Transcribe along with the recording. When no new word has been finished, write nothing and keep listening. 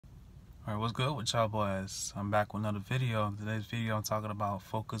Alright, what's good with y'all boys? I'm back with another video. Today's video I'm talking about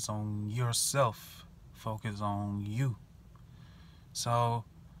focus on yourself. Focus on you. So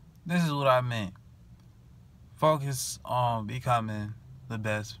this is what I meant. Focus on becoming the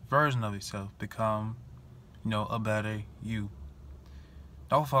best version of yourself. Become, a better you.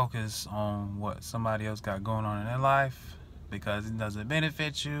 Don't focus on what somebody else got going on in their life because it doesn't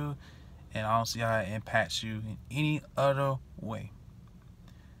benefit you and I don't see how it impacts you in any other way.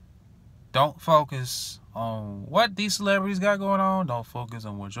 Don't focus on what these celebrities got going on. Don't focus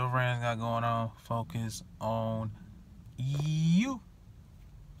on what your friends got going on. Focus on you.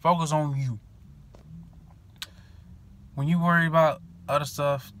 Focus on you. When you worry about other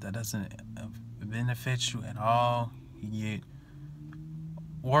stuff that doesn't benefit you at all, you get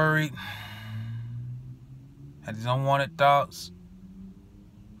worried, have these unwanted thoughts.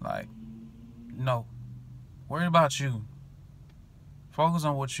 No. Worry about you. Focus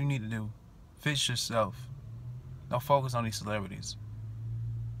on what you need to do. Fix yourself. Don't focus on these celebrities.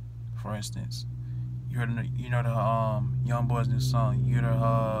 For instance, you heard the Young Boy's new song. You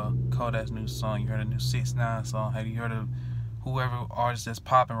heard Kodak's new song. You heard a new 6ix9ine song. Have you heard of whoever artist that's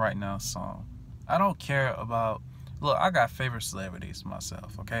popping right now song? I don't care about. Look, I got favorite celebrities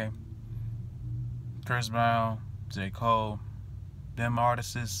myself. Okay, Chris Brown, J. Cole, them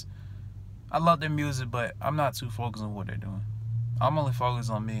artists. I love their music, but I'm not too focused on what they're doing. I'm only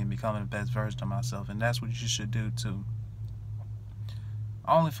focused on me and becoming the best version of myself, and that's what you should do too.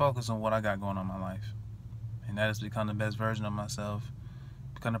 I only focus on what I got going on in my life, and that is become the best version of myself,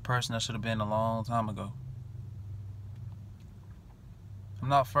 become the person I should have been a long time ago. I'm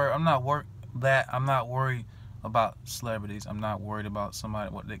not worried about celebrities. I'm not worried about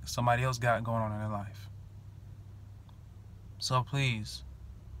somebody else got going on in their life. So please,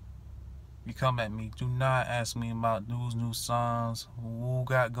 you come at me, do not ask me about those new songs, who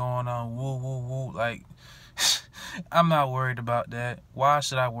got going on, woo. Like, I'm not worried about that. Why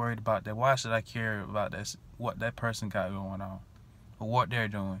should I worry about that? Why should I care about that? What that person got going on, or what they're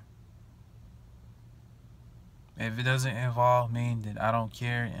doing? If it doesn't involve me, then I don't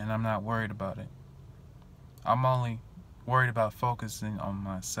care, and I'm not worried about it. I'm only worried about focusing on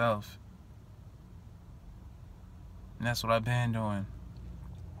myself, and that's what I've been doing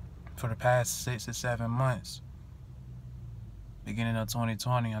for the past 6 to 7 months. Beginning of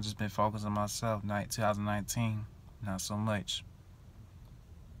 2020, I've just been focused on myself. 2019, not so much.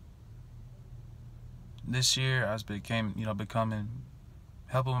 This year, I just becoming,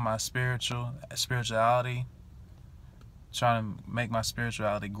 helping with my spirituality, trying to make my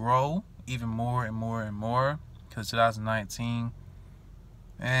spirituality grow even more and more and more. Because 2019,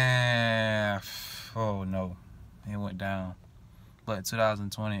 oh no, it went down. But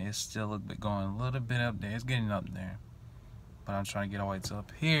 2020, it's still going a little bit up there. It's getting up there. But I'm trying to get all the way to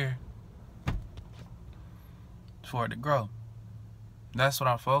up here for it to grow. That's what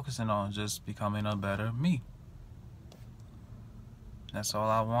I'm focusing on, just becoming a better me. That's all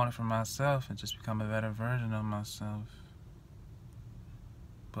I wanted for myself, and just become a better version of myself.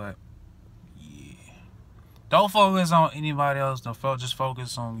 But, yeah. Don't focus on anybody else. Just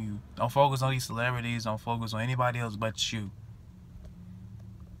focus on you. Don't focus on these celebrities. Don't focus on anybody else but you.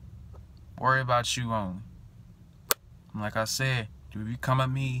 Worry about you only. Like I said, if you come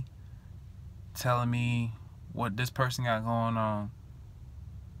at me telling me what this person got going on,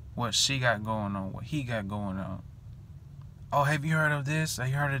 what she got going on, what he got going on. Oh, have you heard of this? Have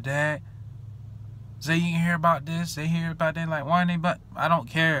you heard of that? Say you can hear about this, they hear about that. Like, why ain't they? But I don't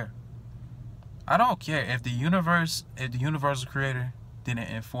care. I don't care if the universal creator didn't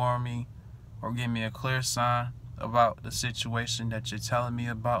inform me or give me a clear sign about the situation that you're telling me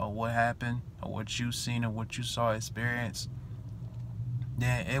about, or what happened, or what you seen, or what you saw, experience,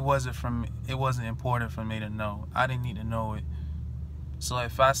 then it wasn't important for me to know. I didn't need to know it. So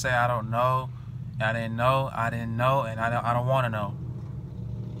if I say I don't know, I didn't know, and I don't want to know.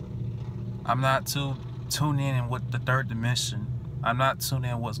 I'm not too tuned in with the third dimension. I'm not tuned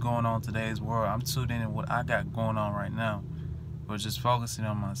in what's going on in today's world. I'm tuned in what I got going on right now. But just focusing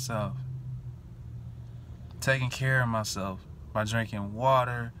on myself. Taking care of myself by drinking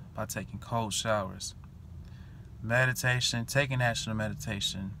water, by taking cold showers. Meditation, taking action of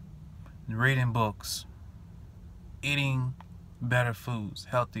meditation. Reading books. Eating better foods,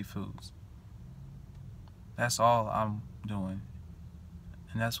 healthy foods. That's all I'm doing.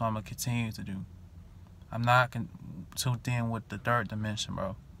 And that's what I'm going to continue to do. I'm not tuned in with the third dimension,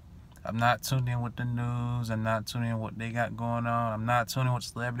 bro. I'm not tuned in with the news. I'm not tuned in what they got going on. I'm not tuned in with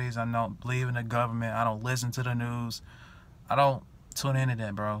celebrities. I don't believe in the government. I don't listen to the news. I don't tune into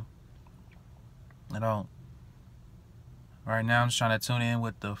that, bro. I don't. Right now I'm just trying to tune in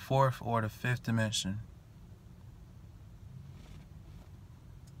with the fourth or the fifth dimension.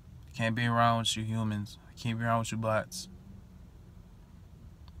 I can't be around with you humans. I can't be around with you bots.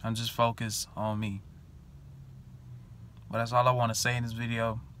 I'm just focused on me. But that's all I want to say in this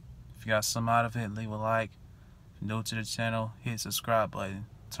video. If you got some out of it, leave a like. If you're new to the channel, hit subscribe button.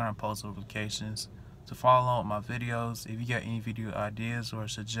 Turn on post notifications to follow along with my videos. If you got any video ideas or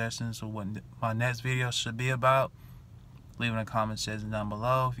suggestions or what my next video should be about, leave in the comment section down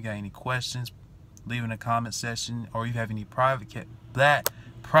below. If you got any questions, leave in the comment section. Or if you have any private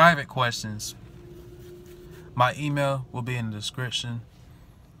questions, my email will be in the description.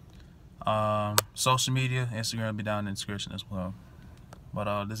 Social media, Instagram will be down in the description as well.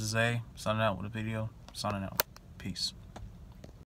 But this is Zays signing out with a video. Signing out. Peace.